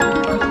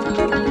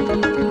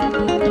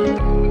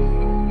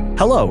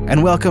Hello,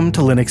 and welcome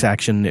to Linux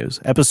Action News,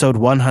 episode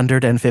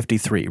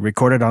 153,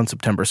 recorded on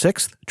September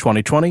 6th,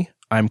 2020.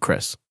 I'm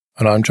Chris.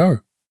 And I'm Joe.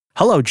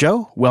 Hello,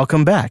 Joe.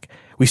 Welcome back.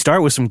 We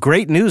start with some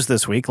great news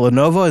this week.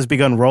 Lenovo has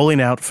begun rolling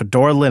out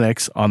Fedora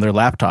Linux on their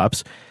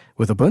laptops,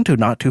 with Ubuntu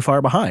not too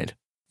far behind.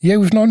 Yeah,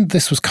 we've known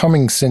this was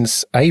coming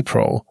since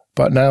April,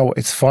 but now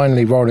it's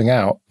finally rolling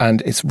out,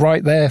 and it's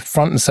right there,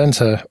 front and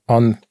center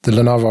on the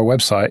Lenovo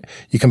website.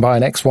 You can buy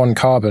an X1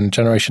 Carbon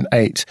Generation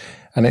 8,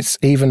 and it's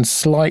even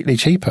slightly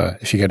cheaper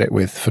if you get it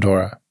with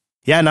Fedora.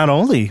 Yeah, not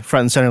only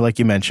front and center like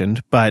you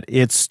mentioned, but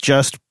it's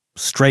just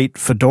straight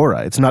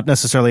Fedora. It's not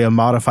necessarily a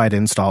modified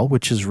install,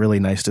 which is really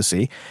nice to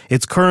see.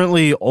 It's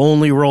currently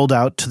only rolled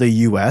out to the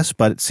US,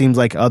 but it seems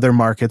like other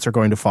markets are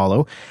going to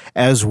follow,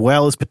 as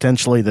well as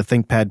potentially the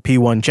ThinkPad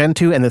P1 Gen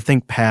 2 and the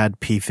ThinkPad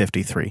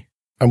P53.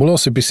 And we'll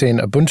also be seeing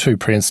Ubuntu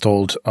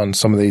pre-installed on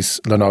some of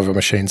these Lenovo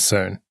machines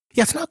soon.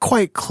 Yeah, it's not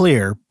quite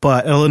clear,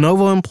 but a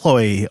Lenovo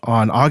employee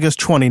on August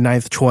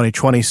 29th,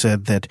 2020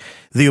 said that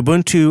the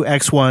Ubuntu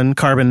X1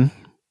 Carbon,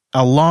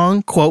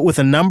 along, quote, with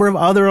a number of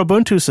other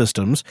Ubuntu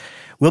systems,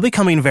 will be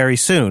coming very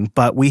soon,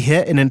 but we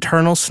hit an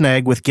internal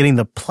snag with getting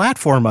the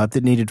platform up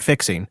that needed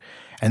fixing,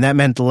 and that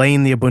meant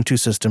delaying the Ubuntu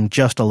system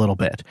just a little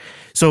bit.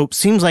 So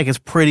seems like it's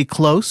pretty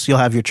close. You'll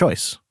have your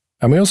choice.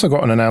 And we also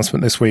got an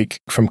announcement this week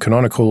from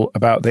Canonical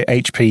about the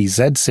HP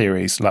Z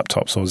series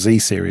laptops, or Z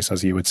series,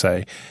 as you would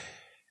say.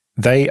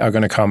 They are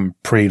going to come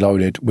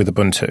preloaded with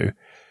Ubuntu.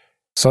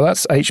 So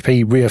that's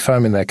HP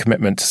reaffirming their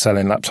commitment to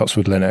selling laptops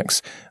with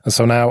Linux. And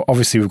so now,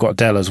 obviously, we've got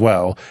Dell as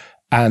well,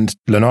 and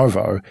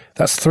Lenovo.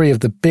 That's three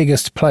of the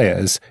biggest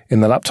players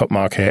in the laptop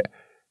market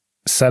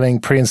selling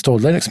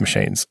pre-installed Linux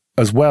machines,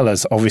 as well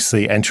as,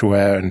 obviously,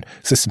 Entryware and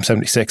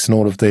System76 and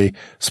all of the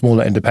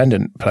smaller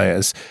independent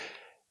players.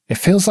 It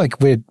feels like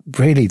we're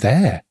really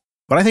there.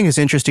 What I think is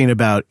interesting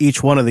about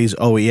each one of these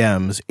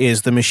OEMs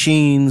is the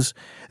machines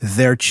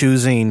they're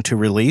choosing to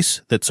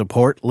release that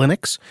support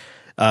Linux.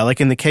 Like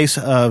in the case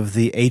of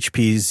the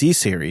HP Z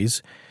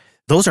series,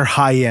 those are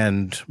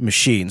high-end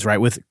machines, right,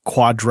 with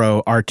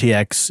Quadro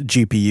RTX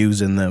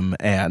GPUs in them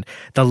and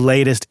the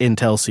latest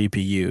Intel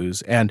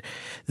CPUs. And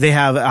they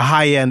have a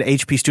high-end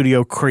HP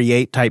Studio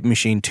Create type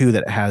machine, too,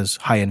 that has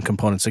high-end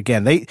components.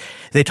 Again,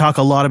 they talk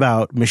a lot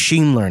about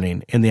machine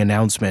learning in the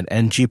announcement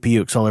and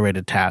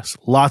GPU-accelerated tasks.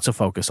 Lots of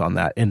focus on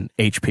that in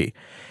HP.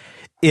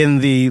 In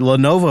the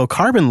Lenovo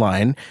Carbon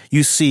line,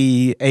 you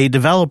see a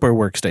developer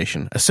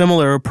workstation, a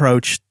similar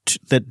approach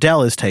that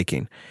Dell is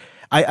taking.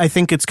 I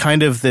think it's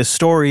kind of this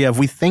story of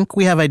we think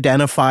we have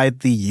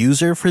identified the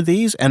user for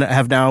these and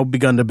have now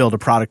begun to build a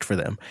product for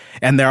them.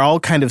 And they're all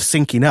kind of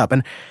syncing up.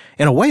 And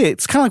in a way,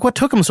 it's kind of like what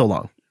took them so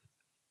long.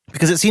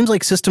 Because it seems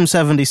like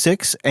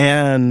System76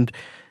 and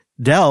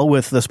Dell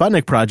with the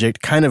Sputnik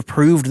project kind of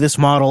proved this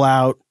model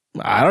out,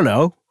 I don't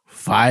know,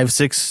 5,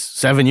 6,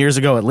 7 years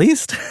ago at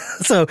least.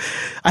 So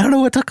I don't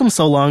know what took them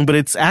so long, but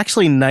it's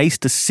actually nice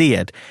to see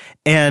it.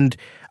 And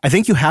I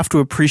think you have to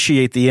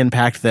appreciate the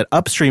impact that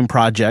upstream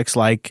projects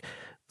like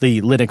the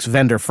Linux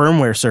vendor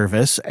firmware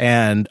service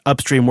and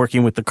upstream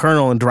working with the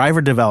kernel and driver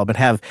development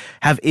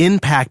have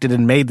impacted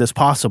and made this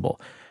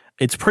possible.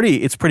 It's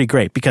pretty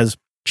great because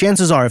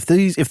chances are if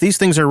these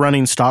things are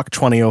running stock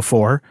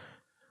 2004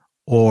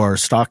 or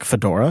stock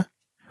Fedora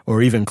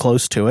or even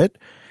close to it,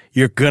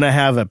 you're going to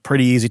have a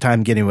pretty easy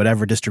time getting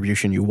whatever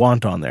distribution you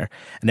want on there.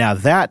 Now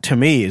that to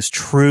me is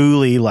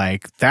truly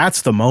like,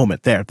 that's the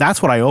moment there.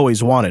 That's what I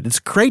always wanted. It's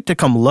great to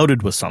come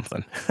loaded with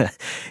something.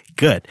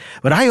 Good.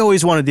 But I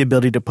always wanted the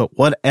ability to put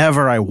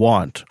whatever I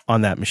want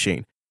on that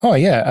machine. Oh,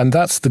 yeah. And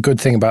that's the good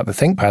thing about the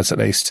ThinkPads, at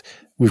least.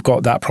 We've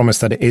got that promise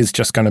that it is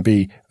just going to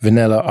be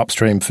vanilla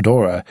upstream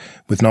Fedora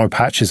with no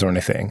patches or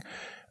anything.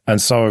 And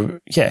so,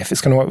 yeah, if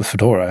it's going to work with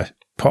Fedora,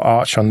 put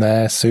Arch on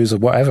there, SUSE,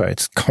 whatever,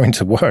 it's going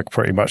to work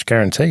pretty much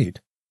guaranteed.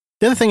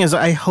 The other thing is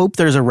I hope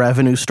there's a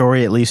revenue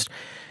story, at least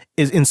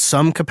is in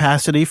some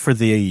capacity for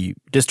the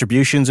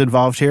distributions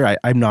involved here.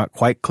 I'm not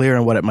quite clear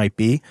on what it might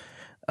be.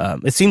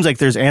 It seems like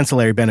there's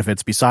ancillary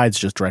benefits besides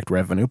just direct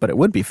revenue, but it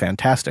would be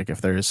fantastic if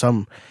there is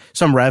some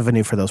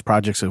revenue for those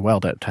projects as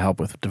well to help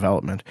with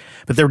development.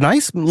 But they're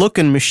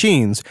nice-looking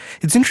machines.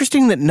 It's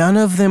interesting that none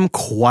of them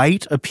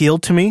quite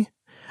appealed to me.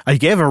 I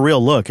gave a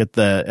real look at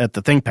the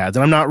ThinkPads, and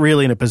I'm not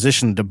really in a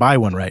position to buy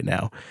one right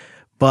now.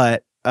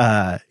 But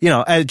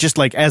just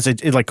like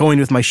like going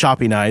with my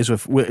shopping eyes,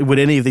 would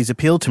any of these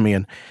appeal to me?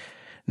 And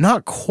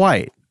not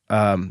quite.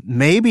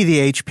 Maybe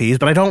the HPs,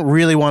 but I don't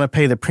really want to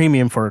pay the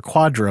premium for a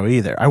Quadro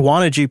either. I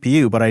want a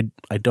GPU, but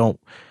I don't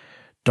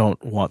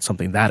want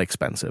something that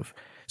expensive.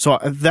 So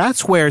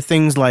that's where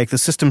things like the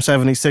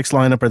System76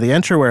 lineup or the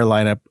Entryware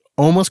lineup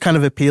almost kind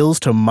of appeals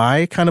to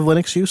my kind of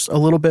Linux use a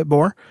little bit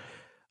more.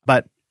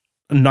 But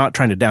I'm not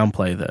trying to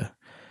downplay the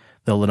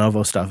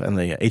Lenovo stuff and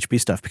the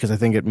HP stuff, because I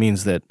think it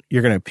means that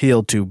you're going to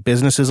appeal to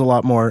businesses a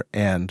lot more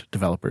and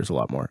developers a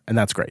lot more, and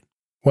that's great.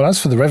 Well, as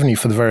for the revenue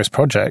for the various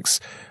projects,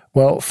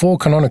 well, for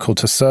Canonical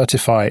to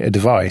certify a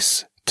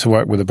device to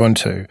work with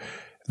Ubuntu,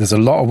 there's a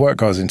lot of work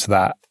goes into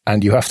that,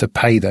 and you have to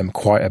pay them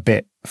quite a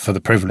bit for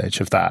the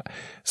privilege of that.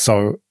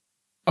 So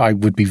I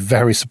would be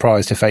very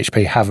surprised if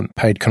HP haven't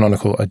paid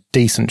Canonical a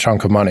decent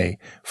chunk of money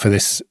for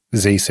this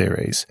Z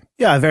series.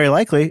 Yeah, very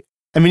likely.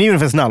 I mean, even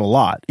if it's not a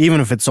lot,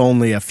 even if it's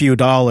only a few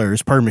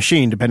dollars per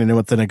machine, depending on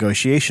what the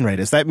negotiation rate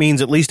is, that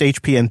means at least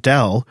HP and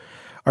Dell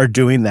are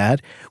doing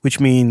that, which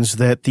means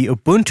that the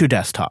Ubuntu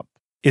desktop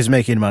is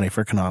making money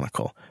for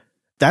Canonical.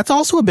 That's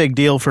also a big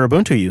deal for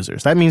Ubuntu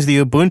users. That means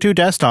the Ubuntu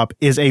desktop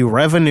is a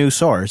revenue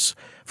source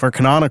for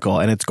Canonical,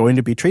 and it's going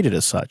to be treated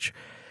as such.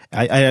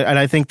 And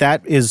I think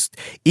that is,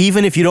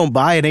 even if you don't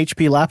buy an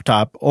HP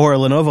laptop or a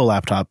Lenovo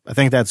laptop, I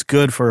think that's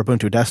good for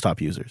Ubuntu desktop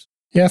users.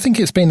 Yeah, I think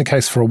it's been the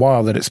case for a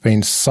while that it's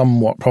been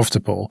somewhat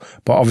profitable,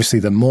 but obviously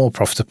the more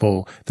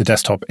profitable the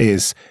desktop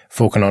is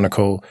for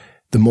Canonical,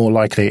 the more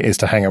likely it is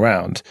to hang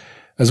around,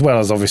 as well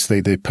as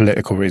obviously the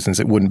political reasons.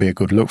 It wouldn't be a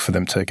good look for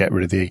them to get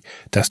rid of the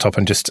desktop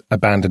and just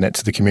abandon it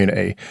to the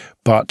community.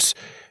 But,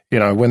 you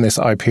know, when this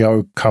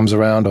IPO comes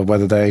around, or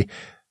whether they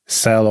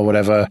sell or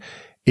whatever,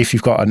 if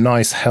you've got a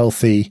nice,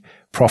 healthy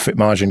profit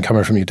margin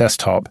coming from your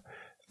desktop,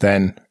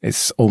 then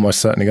it's almost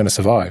certainly going to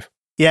survive.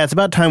 Yeah, it's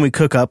about time we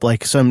cook up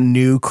like some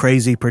new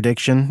crazy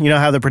prediction. You know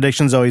how the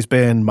prediction's always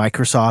been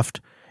Microsoft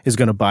is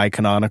going to buy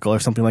Canonical or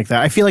something like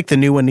that. I feel like the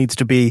new one needs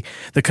to be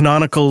the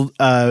Canonical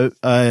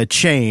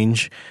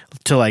change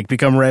to like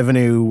become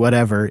revenue,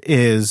 whatever,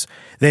 is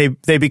they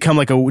become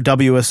like a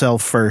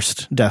WSL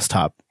first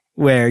desktop,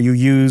 where you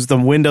use the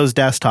Windows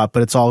desktop,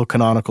 but it's all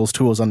Canonical's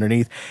tools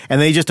underneath, and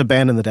they just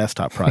abandon the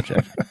desktop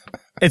project.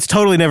 It's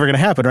totally never going to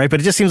happen, right? But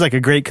it just seems like a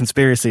great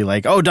conspiracy,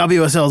 like, oh,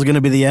 WSL is going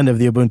to be the end of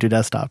the Ubuntu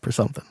desktop or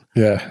something.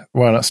 Yeah,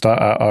 why not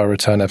start our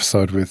return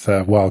episode with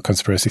wild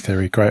conspiracy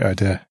theory? Great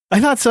idea.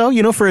 I thought so.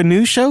 You know, for a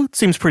news show, it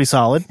seems pretty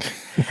solid.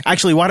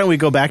 Actually, why don't we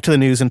go back to the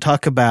news and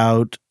talk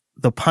about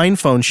the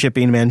PinePhone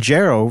shipping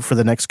Manjaro for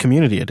the next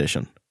Community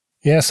Edition?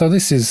 Yeah, so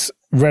this is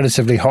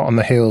relatively hot on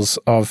the heels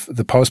of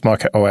the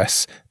Postmarket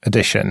OS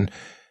edition.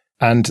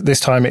 And this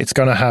time it's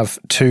going to have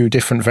two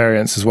different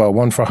variants as well.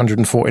 One for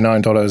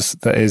 $149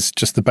 that is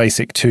just the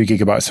basic 2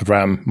 gigabytes of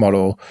RAM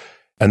model.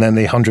 And then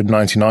the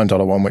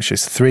 $199 one, which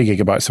is 3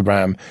 gigabytes of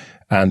RAM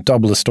and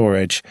double the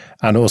storage,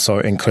 and also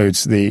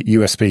includes the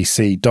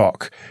USB-C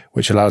dock,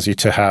 which allows you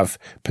to have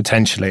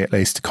potentially at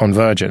least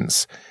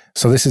convergence.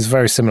 So this is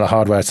very similar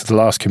hardware to the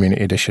last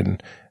Community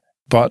Edition,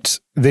 but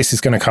this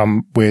is going to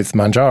come with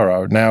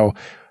Manjaro. Now,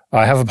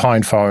 I have a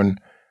PinePhone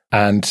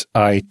and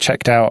I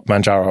checked out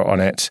Manjaro on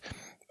it,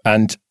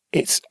 and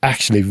it's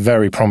actually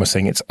very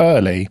promising. It's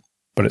early,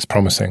 but it's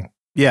promising.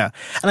 Yeah.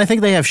 And I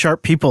think they have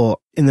sharp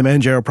people in the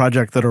Manjaro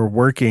project that are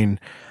working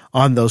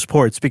on those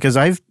ports, because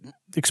I've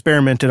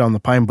experimented on the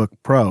Pinebook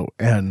Pro,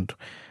 and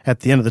at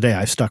the end of the day,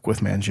 I stuck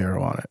with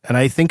Manjaro on it. And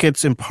I think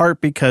it's in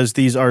part because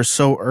these are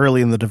so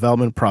early in the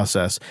development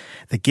process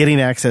that getting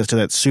access to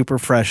that super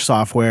fresh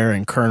software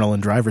and kernel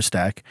and driver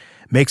stack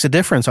makes a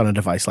difference on a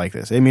device like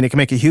this. I mean, it can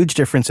make a huge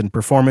difference in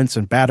performance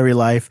and battery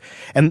life.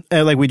 And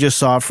like we just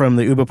saw from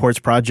the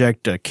UbiPorts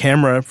project,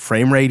 camera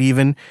frame rate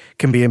even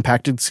can be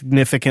impacted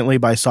significantly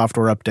by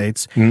software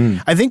updates.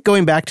 I think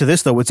going back to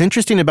this, though, what's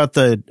interesting about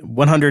the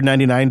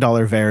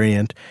 $199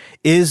 variant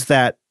is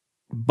that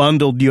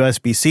bundled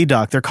USB-C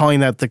dock. They're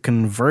calling that the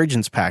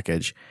convergence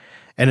package.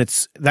 And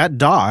it's that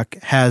dock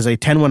has a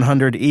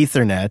 10100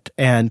 Ethernet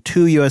and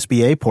 2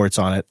 USB-A ports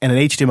on it and an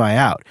HDMI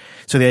out.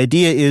 So the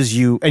idea is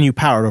you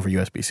power it over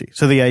USB-C.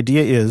 So the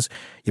idea is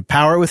you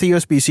power it with a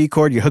USB-C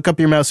cord, you hook up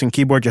your mouse and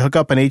keyboard, you hook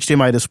up an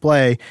HDMI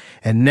display,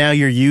 and now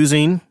you're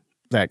using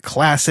that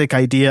classic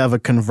idea of a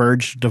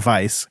converged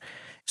device.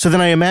 So then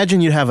I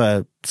imagine you'd have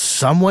a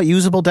somewhat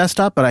usable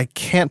desktop, but I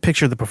can't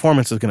picture the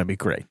performance is going to be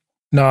great.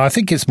 No, I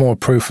think it's more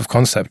proof of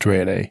concept,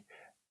 really.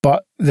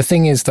 But the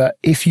thing is that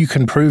if you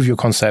can prove your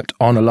concept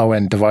on a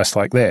low-end device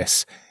like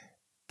this,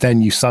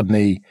 then you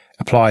suddenly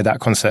apply that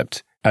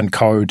concept and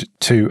code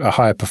to a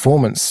higher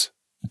performance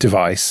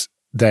device,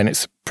 then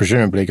it's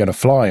presumably going to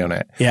fly on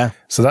it. Yeah.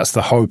 So that's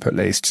the hope, at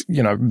least.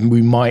 You know,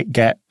 we might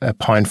get a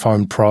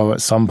PinePhone Pro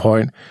at some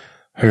point.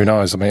 Who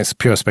knows? I mean, it's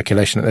pure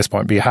speculation at this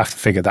point, but you have to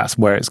figure that's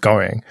where it's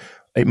going.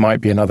 It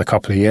might be another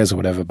couple of years or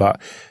whatever, but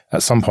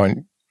at some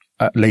point,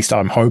 at least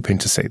I'm hoping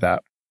to see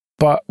that.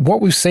 But what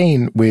we've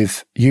seen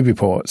with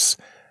UbiPorts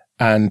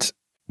and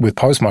with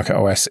Postmarket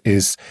OS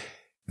is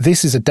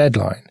this is a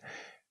deadline.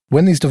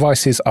 When these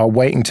devices are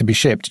waiting to be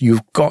shipped,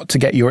 you've got to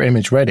get your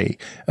image ready.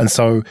 And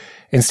so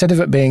instead of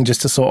it being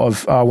just a sort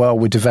of, oh, well,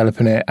 we're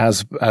developing it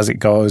as it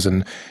goes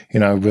and, you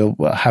know,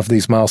 we'll have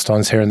these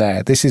milestones here and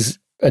there. This is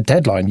a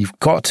deadline. You've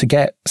got to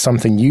get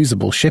something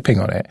usable shipping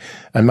on it.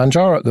 And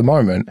Manjaro at the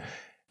moment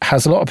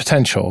has a lot of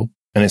potential,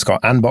 and it's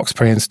got Anbox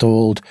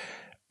pre-installed.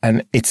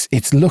 And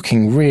it's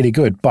looking really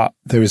good, but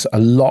there is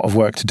a lot of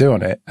work to do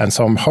on it. And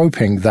so I'm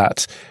hoping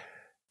that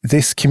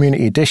this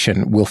Community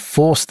Edition will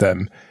force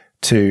them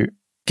to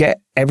get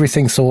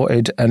everything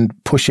sorted and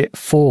push it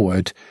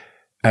forward,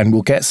 and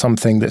we'll get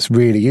something that's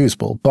really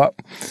usable. But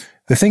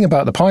the thing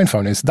about the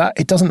PinePhone is that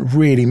it doesn't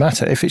really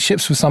matter. If it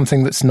ships with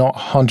something that's not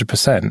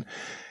 100%,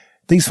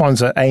 these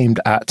phones are aimed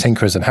at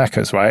tinkerers and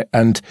hackers, right?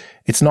 And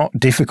it's not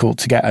difficult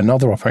to get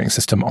another operating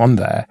system on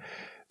there.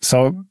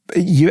 So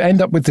you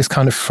end up with this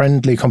kind of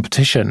friendly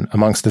competition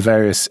amongst the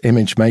various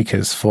image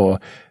makers for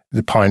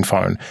the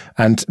PinePhone.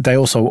 And they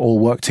also all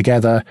work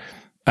together.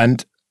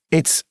 And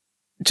it's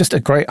just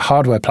a great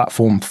hardware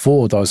platform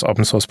for those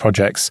open source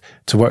projects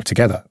to work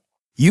together.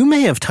 You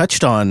may have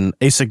touched on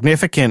a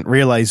significant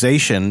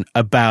realization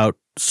about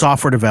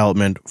software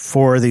development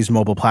for these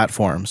mobile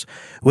platforms,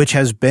 which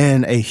has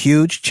been a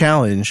huge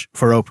challenge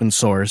for open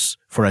source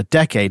for a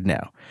decade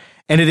now.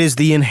 And it is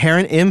the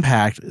inherent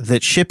impact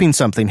that shipping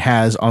something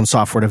has on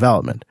software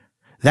development.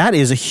 That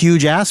is a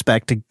huge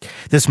aspect to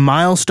this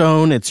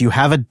milestone. You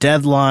have a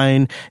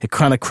deadline. It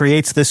kind of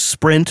creates this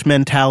sprint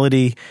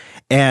mentality,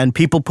 and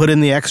people put in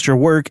the extra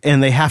work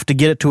and they have to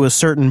get it to a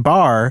certain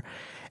bar.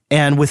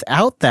 And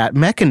without that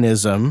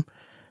mechanism,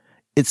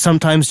 it's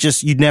sometimes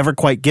just you'd never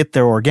quite get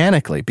there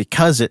organically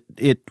because it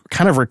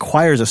kind of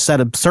requires a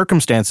set of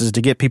circumstances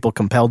to get people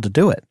compelled to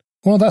do it.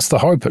 Well, that's the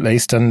hope, at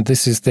least. And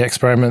this is the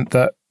experiment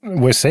that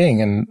we're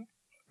seeing. And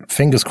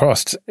fingers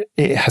crossed,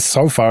 it has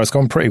so far has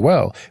gone pretty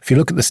well. If you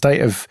look at the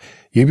state of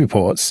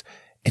UbiPorts,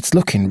 it's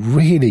looking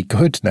really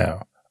good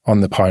now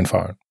on the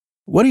PinePhone.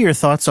 What are your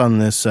thoughts on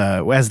this,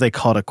 as they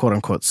call it, a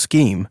quote-unquote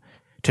scheme,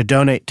 to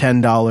donate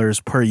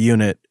 $10 per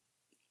unit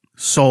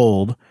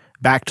sold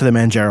back to the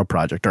Manjaro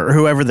project or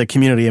whoever the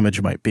community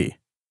image might be?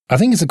 I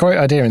think it's a great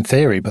idea in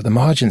theory, but the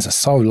margins are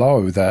so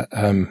low that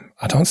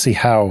I don't see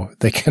how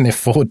they can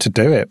afford to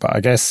do it. But I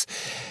guess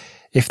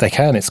if they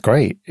can, it's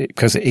great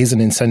because it is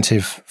an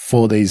incentive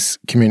for these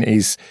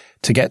communities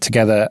to get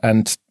together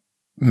and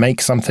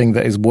make something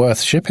that is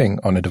worth shipping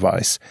on a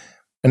device.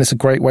 And it's a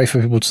great way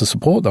for people to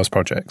support those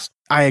projects.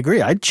 I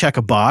agree. I'd check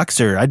a box,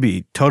 or I'd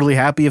be totally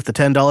happy if the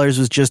 $10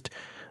 was just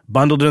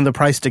bundled into the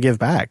price to give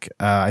back.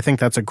 I think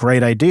that's a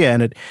great idea,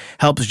 and it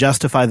helps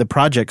justify the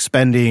project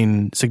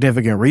spending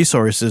significant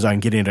resources on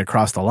getting it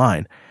across the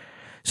line.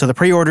 So the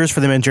pre-orders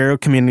for the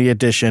Manjaro Community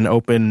Edition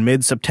open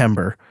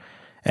mid-September,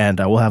 and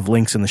we'll have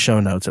links in the show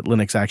notes at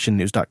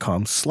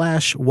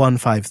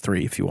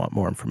linuxactionnews.com/153 if you want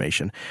more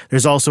information.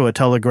 There's also a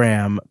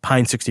Telegram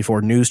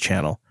Pine64 news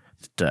channel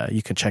that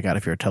you can check out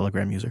if you're a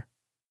Telegram user.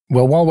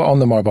 Well, while we're on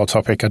the mobile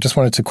topic, I just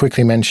wanted to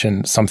quickly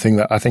mention something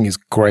that I think is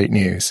great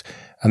news,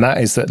 and that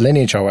is that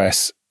Lineage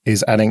OS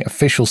is adding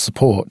official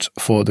support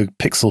for the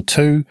Pixel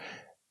 2,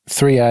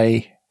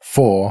 3a,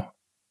 4,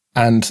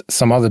 and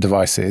some other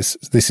devices.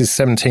 This is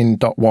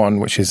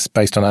 17.1, which is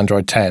based on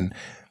Android 10.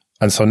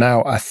 And so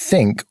now I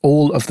think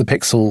all of the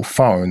Pixel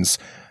phones,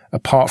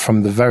 apart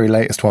from the very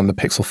latest one, the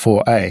Pixel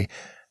 4a,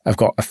 have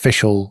got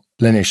official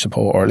Lineage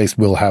support, or at least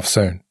will have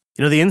soon.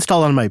 You know, the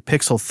install on my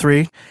Pixel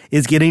 3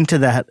 is getting to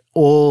that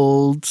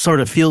old sort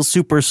of feels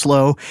super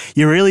slow.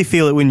 You really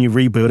feel it when you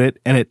reboot it,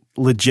 and it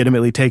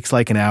legitimately takes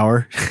like an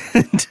hour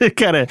to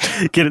kind of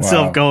get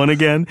itself going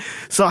again.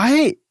 So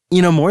I,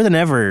 more than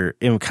ever,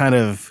 am kind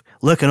of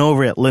looking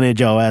over at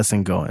Lineage OS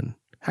and going,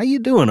 how you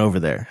doing over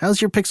there? How's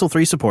your Pixel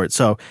 3 support?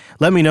 So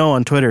let me know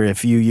on Twitter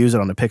if you use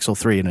it on the Pixel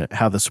 3 and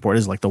how the support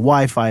is, like the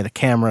Wi-Fi, the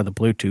camera, the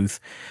Bluetooth,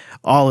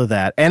 all of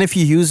that. And if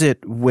you use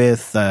it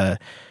with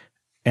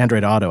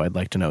Android Auto, I'd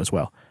like to know as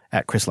well,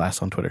 at Chris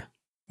Lass on Twitter.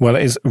 Well,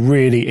 it is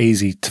really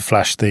easy to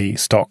flash the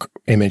stock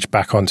image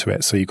back onto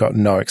it, so you've got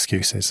no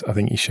excuses. I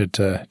think you should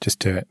just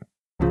do it.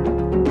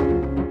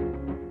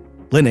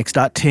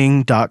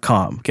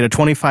 Linux.ting.com. Get a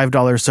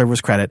 $25 service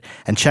credit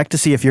and check to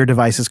see if your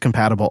device is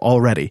compatible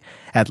already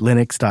at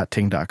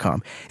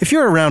Linux.ting.com. If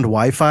you're around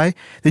Wi-Fi,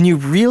 then you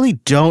really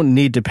don't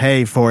need to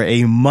pay for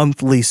a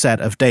monthly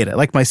set of data.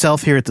 Like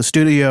myself here at the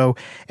studio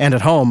and at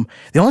home,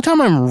 the only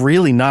time I'm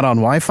really not on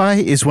Wi-Fi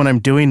is when I'm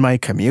doing my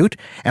commute,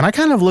 and I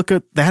kind of look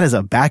at that as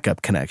a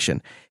backup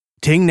connection.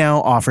 Ting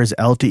now offers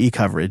LTE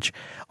coverage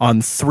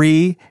on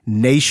 3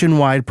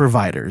 nationwide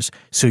providers,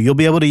 so you'll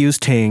be able to use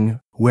Ting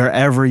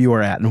wherever you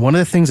are at. And one of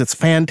the things that's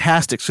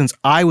fantastic since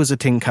I was a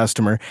Ting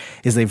customer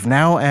is they've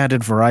now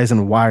added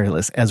Verizon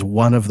Wireless as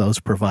one of those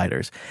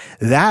providers.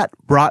 That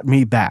brought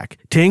me back.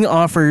 Ting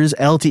offers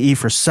LTE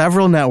for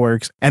several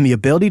networks, and the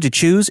ability to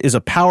choose is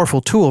a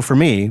powerful tool for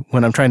me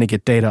when I'm trying to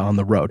get data on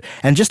the road.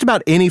 And just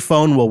about any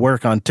phone will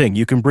work on Ting.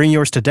 You can bring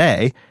yours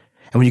today,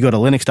 and when you go to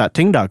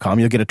Linux.ting.com,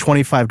 you'll get a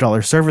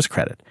 $25 service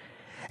credit.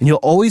 And you'll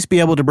always be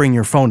able to bring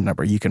your phone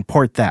number. You can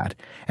port that.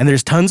 And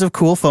there's tons of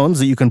cool phones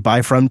that you can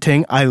buy from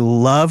Ting. I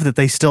love that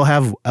they still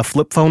have a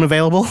flip phone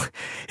available.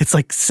 It's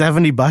like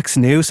 $70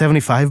 new,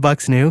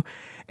 $75 new.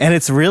 And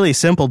it's a really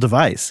simple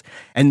device.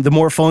 And the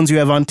more phones you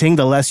have on Ting,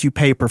 the less you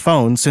pay per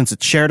phone since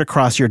it's shared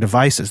across your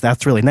devices.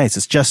 That's really nice.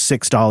 It's just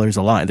 $6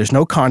 a line. There's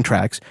no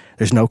contracts.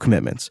 There's no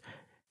commitments.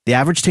 The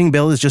average Ting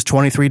bill is just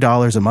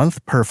 $23 a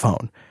month per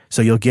phone.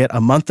 So you'll get a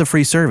month of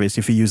free service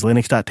if you use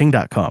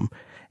Linux.ting.com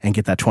and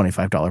get that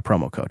 $25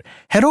 promo code.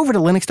 Head over to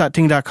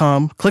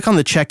Linux.ting.com, click on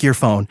the Check Your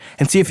Phone,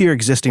 and see if your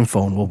existing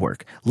phone will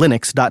work.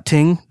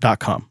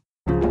 Linux.ting.com.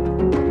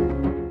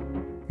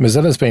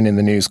 Mozilla's been in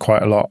the news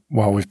quite a lot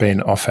while we've been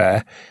off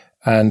air,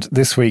 and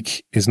this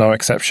week is no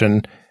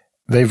exception.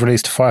 They've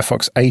released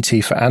Firefox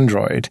 80 for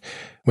Android,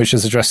 which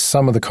has addressed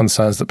some of the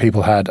concerns that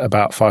people had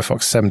about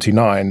Firefox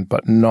 79,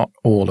 but not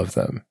all of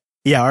them.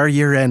 Yeah, our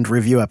year-end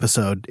review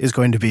episode is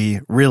going to be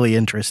really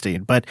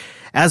interesting. But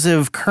as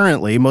of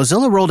currently,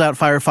 Mozilla rolled out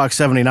Firefox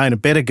 79 a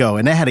bit ago,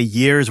 and it had a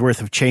year's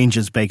worth of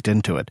changes baked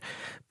into it.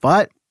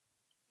 But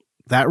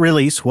that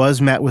release was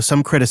met with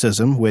some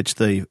criticism, which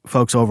the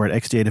folks over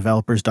at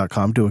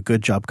xdadevelopers.com do a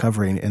good job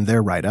covering in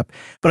their write-up.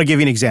 But I'll give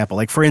you an example.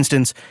 Like, for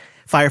instance,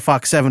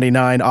 Firefox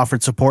 79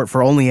 offered support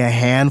for only a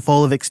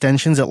handful of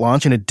extensions at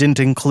launch, and it didn't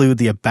include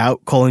the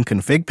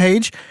about:config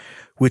page,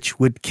 which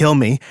would kill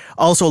me.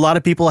 Also, a lot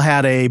of people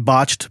had a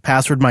botched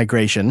password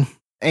migration,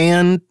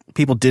 and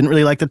people didn't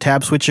really like the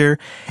tab switcher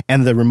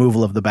and the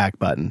removal of the back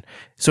button.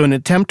 So in an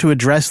attempt to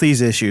address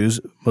these issues,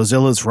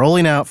 Mozilla's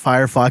rolling out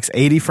Firefox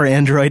 80 for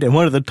Android, and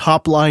one of the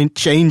top-line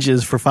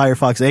changes for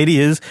Firefox 80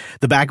 is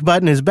the back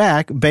button is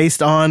back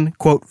based on,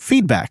 quote,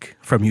 feedback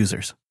from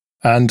users.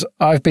 And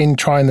I've been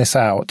trying this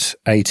out,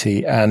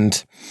 80,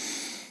 and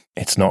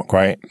it's not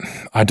great.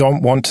 I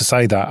don't want to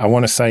say that. I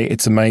want to say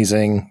it's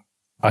amazing.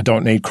 I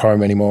don't need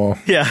Chrome anymore.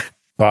 Yeah.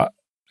 But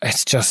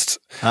it's just...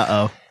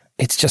 Uh-oh.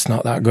 It's just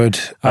not that good.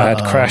 I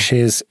had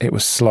crashes. It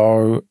was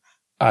slow.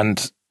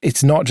 And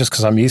it's not just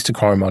because I'm used to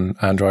Chrome on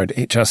Android.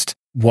 It just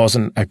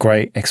wasn't a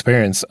great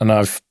experience. And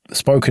I've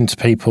spoken to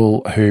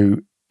people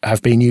who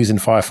have been using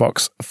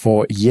Firefox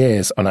for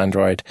years on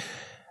Android,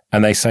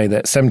 and they say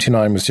that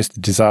 79 was just a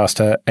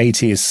disaster.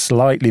 80 is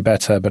slightly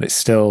better, but it's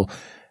still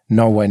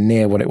nowhere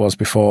near what it was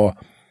before.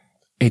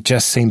 It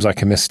just seems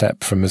like a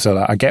misstep from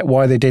Mozilla. I get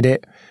why they did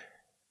it,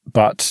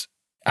 but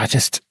I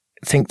just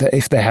think that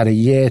if they had a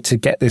year to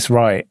get this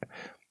right,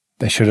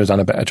 they should have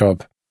done a better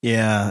job.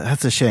 Yeah,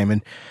 that's a shame.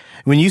 And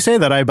when you say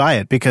that, I buy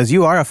it, because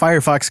you are a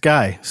Firefox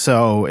guy.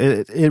 So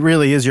it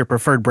really is your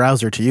preferred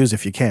browser to use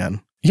if you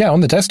can. Yeah, on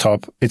the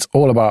desktop, it's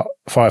all about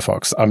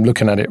Firefox. I'm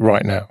looking at it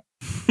right now.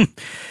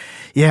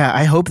 Yeah,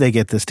 I hope they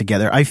get this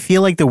together. I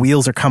feel like the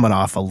wheels are coming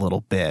off a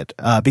little bit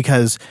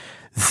because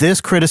this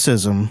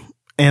criticism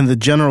and the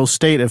general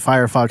state of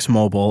Firefox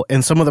Mobile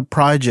and some of the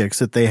projects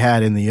that they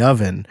had in the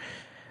oven,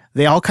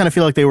 they all kind of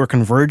feel like they were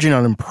converging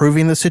on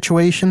improving the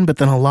situation, but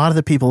then a lot of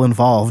the people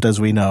involved, as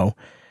we know,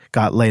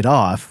 got laid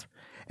off.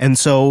 And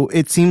so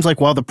it seems like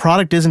while the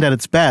product isn't at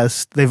its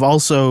best, they've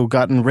also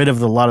gotten rid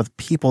of a lot of the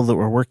people that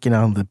were working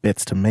on the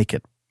bits to make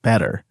it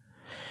better.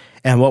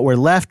 And what we're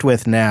left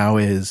with now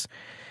is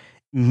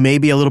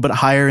maybe a little bit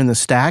higher in the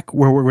stack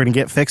where we're going to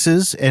get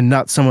fixes and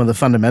not some of the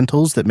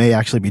fundamentals that may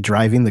actually be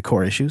driving the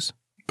core issues.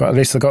 But at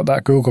least they got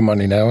that Google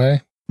money now, eh?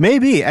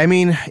 Maybe. I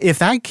mean, if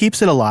that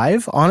keeps it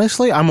alive,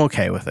 honestly, I'm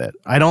okay with it.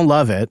 I don't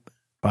love it,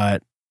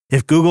 but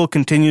if Google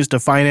continues to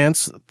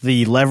finance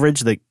the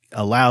leverage that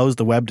allows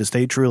the web to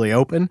stay truly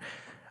open,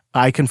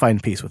 I can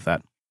find peace with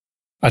that.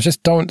 I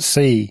just don't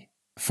see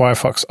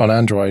Firefox on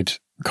Android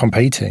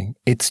competing.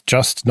 It's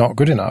just not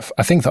good enough.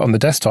 I think that on the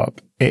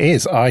desktop, it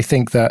is. I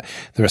think that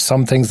there are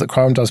some things that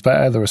Chrome does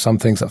better. There are some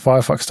things that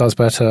Firefox does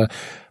better.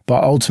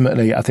 But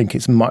ultimately, I think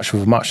it's much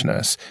of a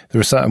muchness. There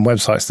are certain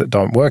websites that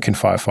don't work in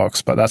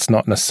Firefox, but that's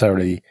not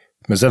necessarily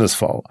Mozilla's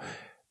fault.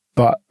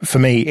 But for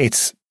me,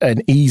 it's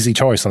an easy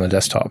choice on the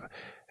desktop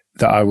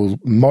that I will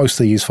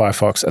mostly use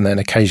Firefox and then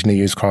occasionally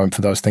use Chrome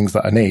for those things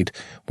that I need.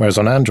 Whereas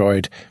on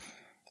Android,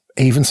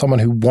 even someone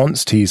who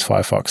wants to use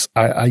Firefox,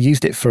 I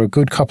used it for a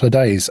good couple of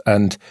days.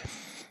 And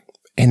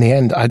in the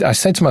end, I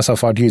said to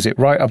myself I'd use it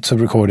right up to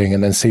recording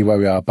and then see where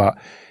we are. But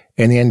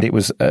in the end, it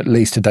was at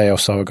least a day or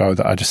so ago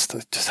that I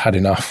just had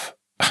enough.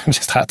 I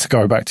just had to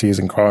go back to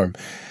using Chrome.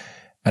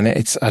 And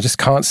I just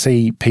can't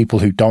see people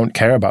who don't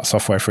care about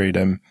software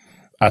freedom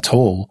at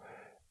all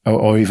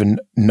or even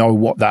know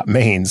what that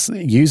means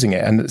using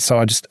it. And so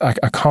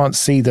I can't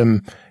see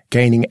them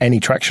gaining any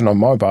traction on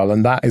mobile.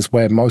 And that is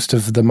where most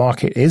of the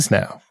market is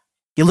now.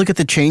 You look at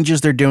the changes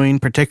they're doing,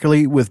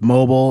 particularly with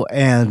mobile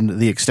and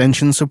the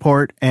extension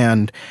support,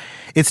 and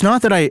it's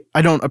not that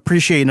I don't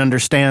appreciate and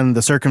understand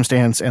the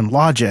circumstance and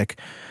logic,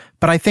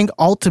 but I think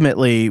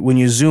ultimately when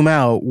you zoom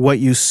out, what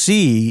you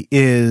see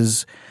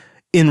is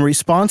in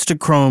response to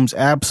Chrome's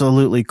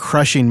absolutely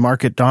crushing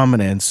market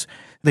dominance,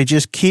 they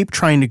just keep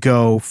trying to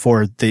go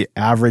for the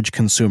average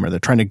consumer. They're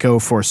trying to go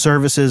for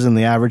services and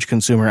the average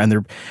consumer.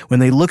 And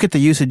when they look at the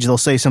usage, they'll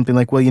say something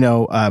like,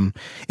 well,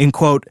 in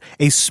quote,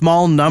 a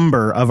small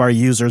number of our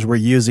users were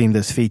using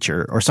this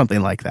feature or something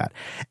like that.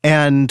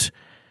 And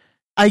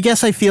I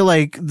guess I feel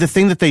like the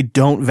thing that they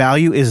don't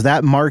value is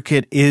that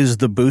market is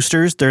the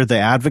boosters. They're the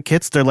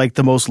advocates. They're like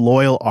the most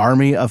loyal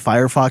army of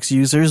Firefox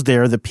users.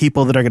 They're the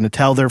people that are going to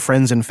tell their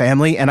friends and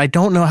family. And I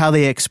don't know how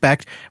they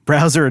expect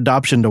browser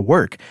adoption to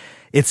work.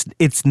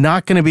 It's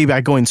not going to be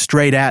by going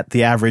straight at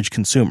the average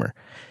consumer,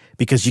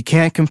 because you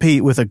can't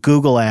compete with a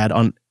Google ad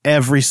on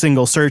every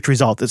single search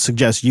result that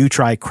suggests you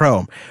try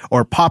Chrome,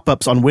 or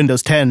pop-ups on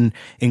Windows 10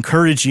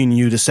 encouraging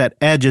you to set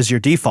Edge as your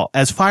default.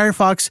 As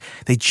Firefox,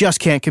 they just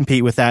can't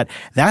compete with that.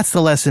 That's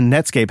the lesson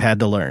Netscape had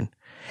to learn.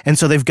 And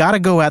so they've got to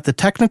go at the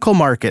technical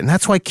market, and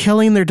that's why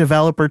killing their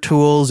developer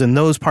tools and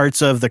those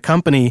parts of the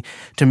company,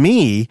 to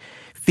me,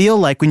 feel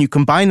like when you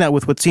combine that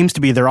with what seems to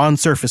be their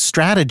on-surface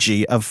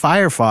strategy of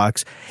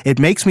Firefox, it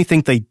makes me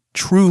think they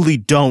truly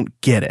don't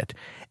get it.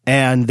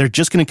 And they're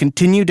just going to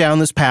continue down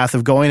this path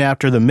of going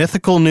after the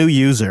mythical new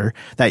user,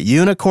 that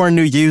unicorn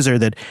new user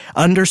that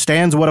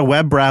understands what a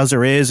web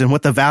browser is and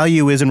what the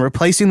value is, and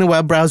replacing the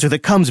web browser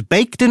that comes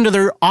baked into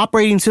their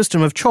operating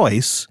system of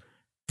choice,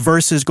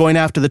 versus going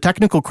after the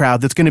technical crowd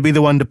that's going to be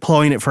the one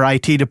deploying it for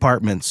IT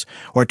departments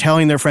or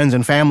telling their friends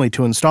and family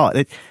to install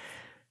it.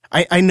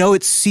 I know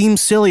it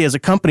seems silly as a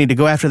company to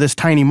go after this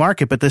tiny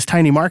market, but this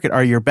tiny market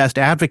are your best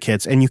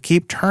advocates, and you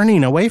keep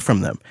turning away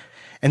from them.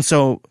 And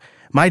so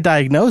my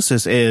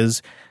diagnosis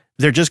is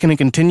they're just going to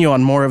continue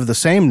on more of the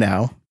same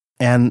now,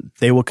 and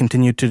they will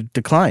continue to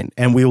decline,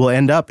 and we will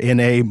end up in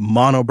a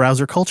mono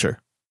browser culture.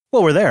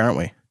 Well, we're there, aren't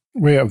we?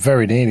 We are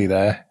very nearly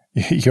there.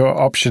 Your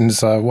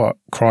options are what?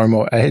 Chrome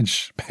or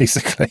Edge,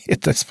 basically,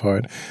 at this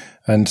point.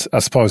 And I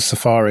suppose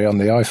Safari on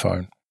the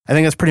iPhone. I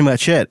think that's pretty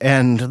much it.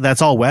 And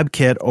that's all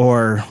WebKit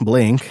or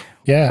Blink.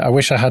 Yeah, I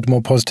wish I had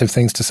more positive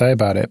things to say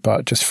about it,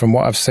 but just from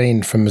what I've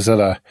seen from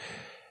Mozilla,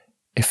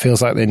 it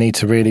feels like they need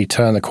to really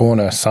turn the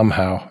corner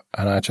somehow.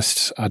 And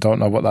I don't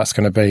know what that's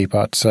going to be,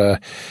 but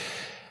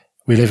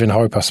we live in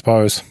hope, I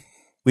suppose.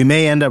 We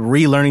may end up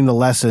relearning the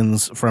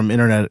lessons from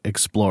Internet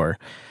Explorer.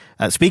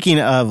 Speaking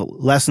of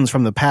lessons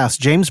from the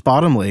past, James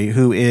Bottomley,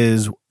 who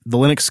is the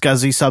Linux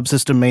SCSI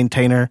subsystem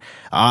maintainer,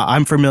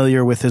 I'm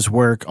familiar with his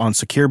work on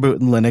Secure Boot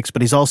and Linux,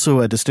 but he's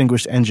also a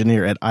distinguished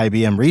engineer at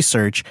IBM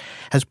Research,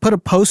 has put a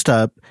post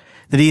up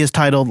that he has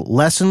titled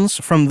Lessons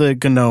from the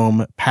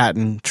GNOME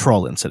Patent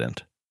Troll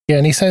Incident. Yeah,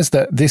 and he says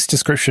that this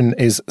description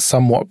is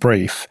somewhat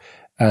brief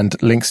and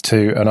links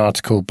to an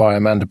article by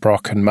Amanda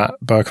Brock and Matt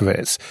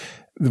Berkowitz,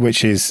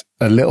 which is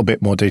a little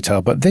bit more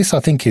detailed. But this, I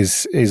think,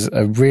 is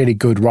a really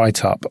good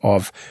write-up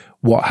of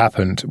what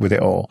happened with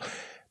it all.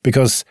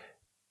 Because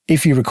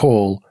if you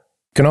recall,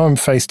 GNOME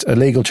faced a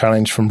legal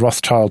challenge from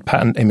Rothschild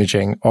Patent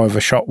Imaging over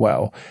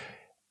Shotwell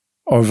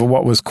over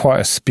what was quite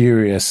a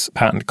spurious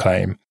patent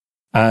claim.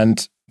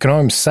 And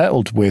GNOME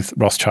settled with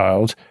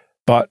Rothschild,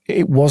 but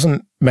it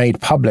wasn't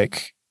made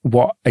public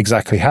what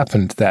exactly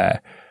happened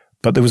there.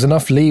 But there was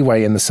enough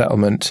leeway in the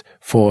settlement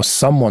for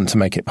someone to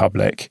make it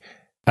public.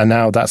 And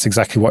now that's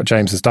exactly what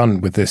James has done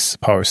with this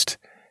post.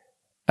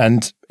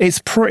 And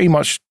it's pretty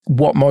much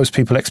what most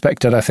people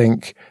expected, I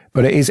think,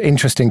 but it is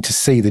interesting to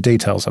see the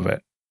details of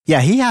it.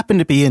 Yeah, he happened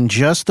to be in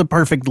just the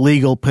perfect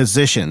legal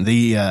position.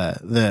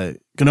 The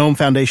GNOME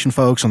Foundation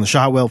folks and the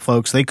Shotwell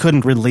folks, they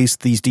couldn't release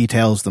these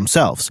details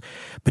themselves.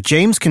 But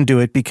James can do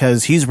it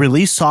because he's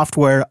released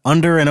software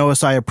under an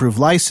OSI-approved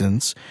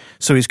license,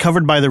 so he's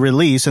covered by the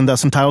release and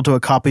thus entitled to a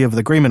copy of the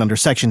agreement under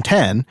Section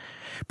 10,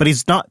 but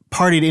he's not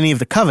party to any of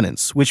the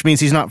covenants, which means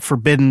he's not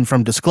forbidden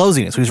from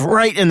disclosing it. So he's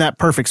right in that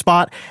perfect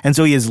spot, and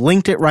so he has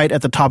linked it right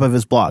at the top of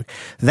his blog.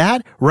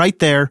 That right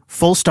there,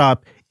 full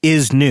stop,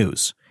 is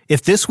news.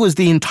 If this was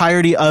the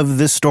entirety of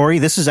this story,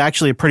 this is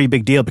actually a pretty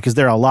big deal because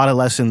there are a lot of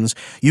lessons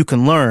you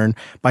can learn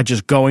by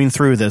just going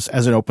through this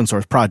as an open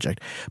source project.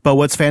 But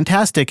what's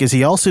fantastic is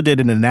he also did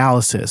an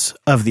analysis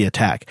of the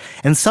attack.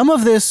 And some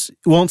of this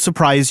won't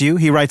surprise you.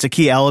 He writes a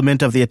key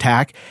element of the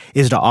attack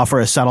is to offer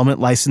a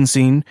settlement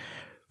licensing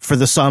for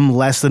the sum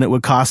less than it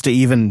would cost to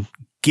even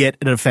get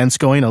a defense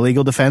going, a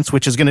legal defense,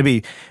 which is going to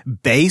be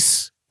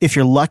base, if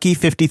you're lucky,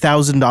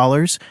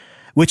 $50,000.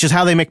 Which is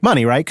how they make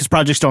money, right? Because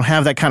projects don't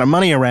have that kind of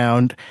money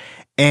around,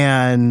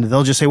 and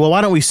they'll just say, well, why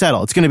don't we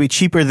settle? It's going to be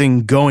cheaper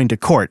than going to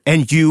court,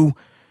 and you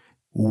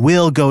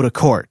will go to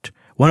court.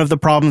 One of the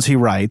problems, he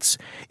writes,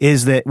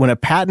 is that when a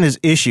patent is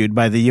issued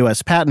by the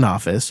U.S. Patent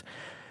Office,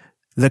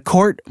 the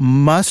court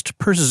must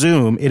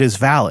presume it is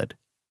valid.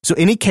 So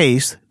any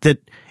case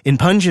that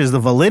impugns the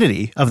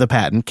validity of the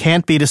patent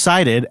can't be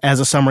decided as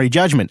a summary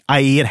judgment,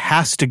 i.e. it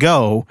has to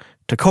go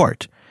to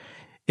court.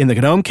 In the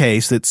GNOME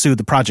case that sued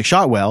the Project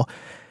Shotwell,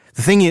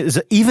 the thing is,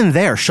 even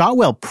there,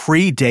 Shotwell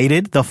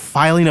predated the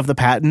filing of the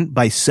patent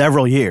by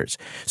several years.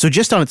 So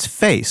just on its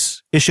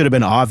face, it should have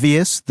been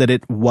obvious that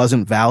it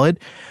wasn't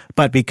valid.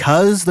 But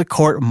because the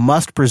court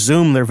must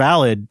presume they're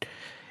valid,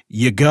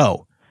 you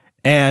go.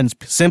 And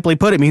simply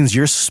put, it means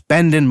you're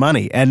spending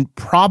money. And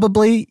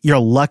probably you're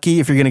lucky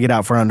if you're going to get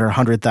out for under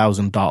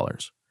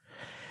 $100,000.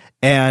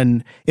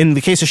 And in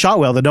the case of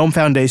Shotwell, the GNOME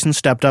Foundation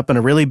stepped up in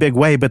a really big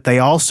way, but they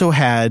also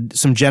had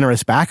some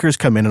generous backers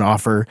come in and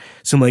offer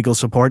some legal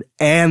support,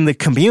 and the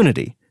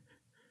community.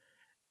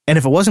 And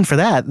if it wasn't for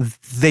that,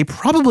 they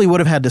probably would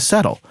have had to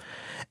settle.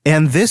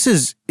 And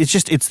it's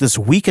this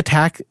weak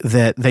attack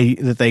that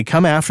they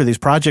come after these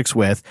projects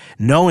with,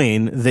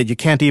 knowing that you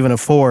can't even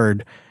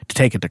afford to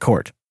take it to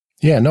court.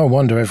 Yeah, no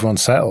wonder everyone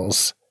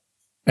settles.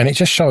 And it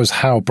just shows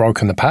how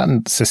broken the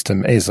patent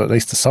system is, or at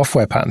least the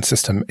software patent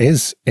system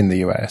is in the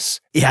US.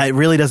 Yeah, it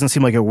really doesn't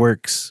seem like it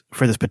works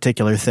for this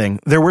particular thing.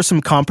 There were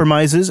some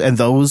compromises, and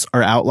those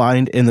are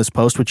outlined in this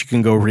post, which you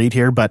can go read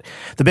here. But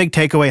the big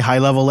takeaway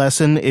high-level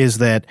lesson is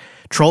that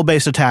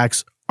troll-based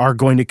attacks are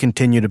going to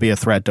continue to be a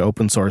threat to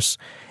open source.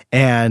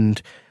 And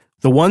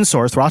the one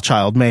source,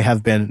 Rothschild, may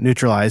have been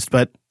neutralized,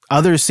 but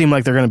others seem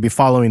like they're going to be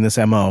following this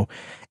MO.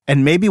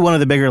 And maybe one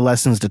of the bigger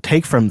lessons to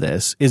take from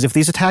this is if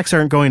these attacks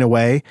aren't going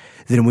away,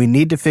 then we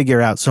need to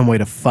figure out some way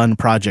to fund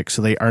projects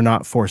so they are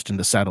not forced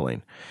into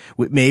settling.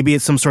 Maybe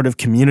it's some sort of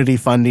community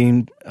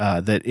funding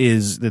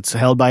that's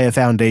held by a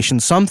foundation,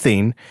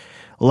 something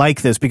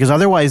like this, because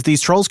otherwise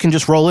these trolls can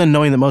just roll in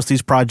knowing that most of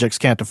these projects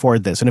can't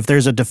afford this. And if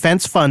there's a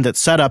defense fund that's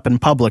set up in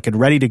public and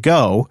ready to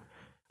go,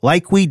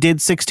 like we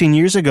did 16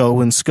 years ago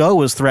when SCO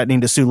was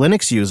threatening to sue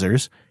Linux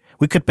users,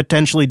 we could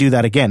potentially do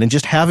that again. And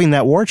just having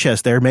that war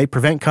chest there may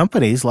prevent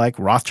companies like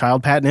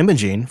Rothschild Patent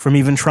Imaging from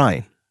even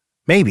trying.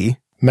 Maybe.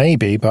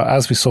 Maybe, but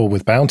as we saw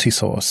with Bounty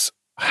Source,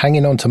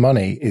 hanging on to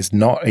money is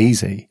not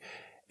easy.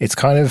 It's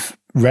kind of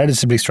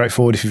relatively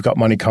straightforward if you've got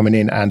money coming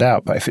in and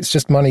out. But if it's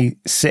just money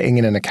sitting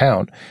in an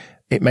account,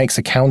 it makes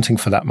accounting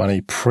for that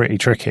money pretty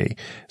tricky.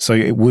 So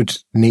it would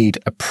need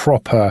a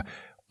proper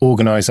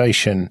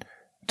organization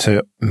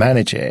to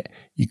manage it.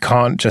 You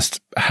can't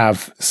just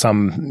have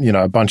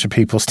a bunch of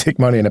people stick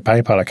money in a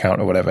PayPal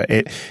account or whatever.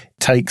 It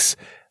takes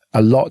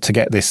a lot to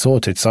get this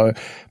sorted. So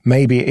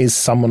maybe it is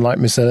someone like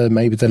Mozilla,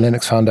 maybe the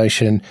Linux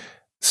Foundation,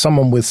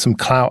 someone with some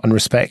clout and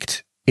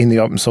respect in the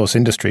open source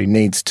industry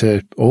needs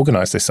to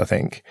organize this, I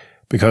think,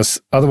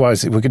 because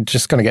otherwise we're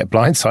just going to get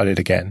blindsided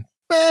again.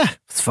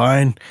 It's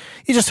fine.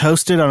 You just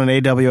host it on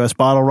an AWS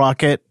bottle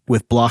rocket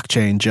with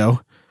blockchain, Joe.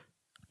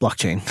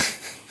 Blockchain.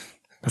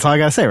 That's all I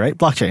got to say, right?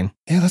 Blockchain.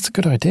 Yeah, that's a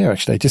good idea,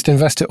 actually. Just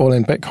invest it all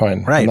in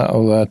Bitcoin. Right. And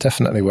that'll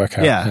definitely work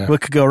out. Yeah,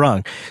 what could go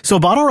wrong? So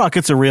Bottle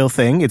Rocket's a real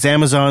thing. It's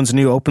Amazon's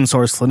new open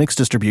source Linux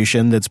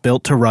distribution that's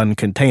built to run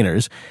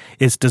containers.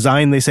 It's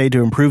designed, they say,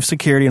 to improve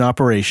security and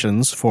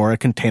operations for a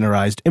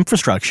containerized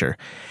infrastructure.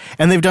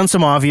 And they've done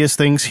some obvious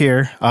things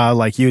here,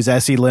 like use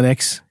SE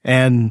Linux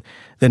and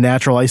the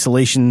natural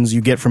isolations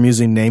you get from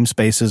using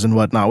namespaces and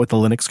whatnot with the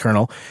Linux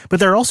kernel.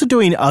 But they're also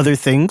doing other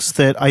things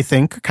that I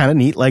think are kind of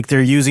neat, like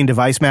they're using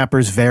Device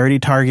Mapper's Verity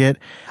Target,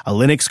 a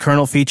Linux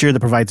kernel feature that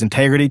provides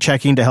integrity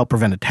checking to help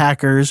prevent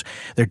attackers.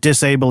 They're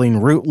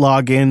disabling root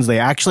logins. They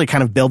actually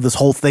kind of build this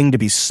whole thing to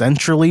be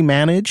centrally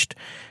managed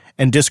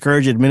and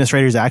discourage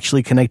administrators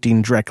actually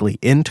connecting directly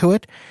into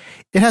it.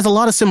 It has a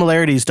lot of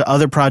similarities to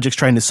other projects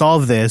trying to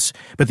solve this,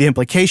 but the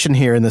implication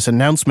here in this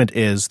announcement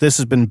is this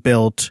has been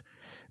built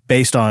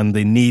based on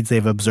the needs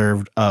they've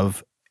observed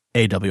of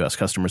AWS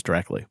customers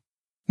directly.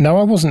 Now,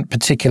 I wasn't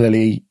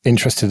particularly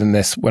interested in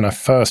this when I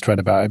first read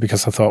about it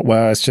because I thought,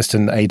 well, it's just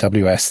an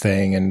AWS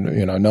thing and,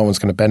 no one's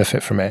going to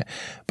benefit from it.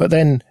 But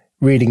then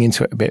reading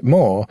into it a bit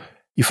more,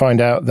 you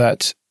find out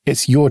that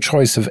it's your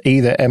choice of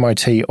either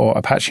MIT or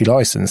Apache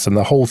license, and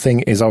the whole thing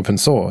is open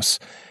source.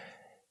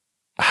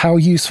 How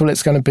useful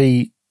it's going to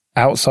be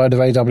outside of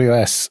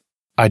AWS,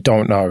 I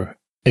don't know.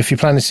 If you're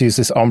planning to use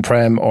this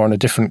on-prem or on a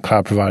different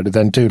cloud provider,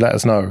 then do let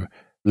us know.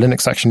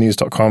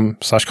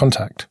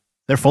 linuxactionnews.com/contact.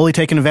 They're fully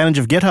taking advantage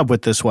of GitHub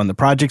with this one. The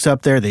project's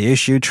up there, the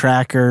issue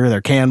tracker,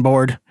 their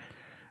Kanban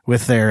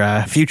with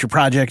their future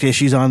project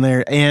issues on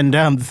there. And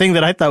the thing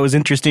that I thought was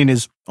interesting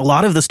is a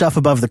lot of the stuff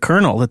above the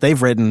kernel that they've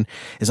written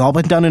has all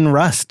been done in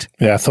Rust.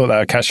 Yeah, I thought that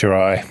would catch your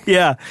eye.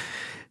 Yeah.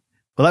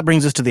 Well, that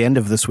brings us to the end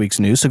of this week's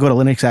news. So go to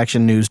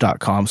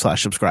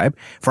linuxactionnews.com/subscribe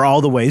for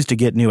all the ways to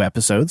get new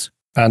episodes.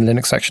 And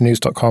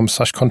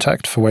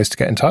linuxactionnews.com/contact for ways to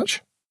get in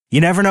touch. You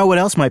never know what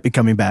else might be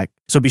coming back.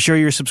 So be sure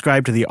you're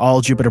subscribed to the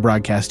All Jupiter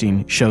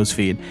Broadcasting shows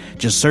feed.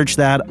 Just search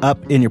that up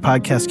in your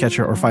podcast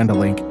catcher or find a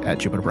link at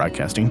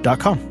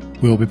jupiterbroadcasting.com.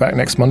 We'll be back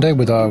next Monday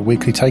with our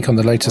weekly take on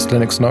the latest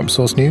Linux and open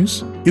source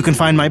news. You can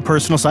find my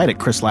personal site at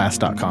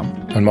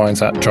chrislass.com. And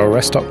mine's at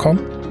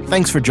joelrest.com.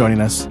 Thanks for joining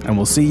us, and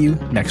we'll see you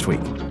next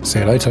week. See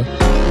you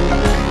later.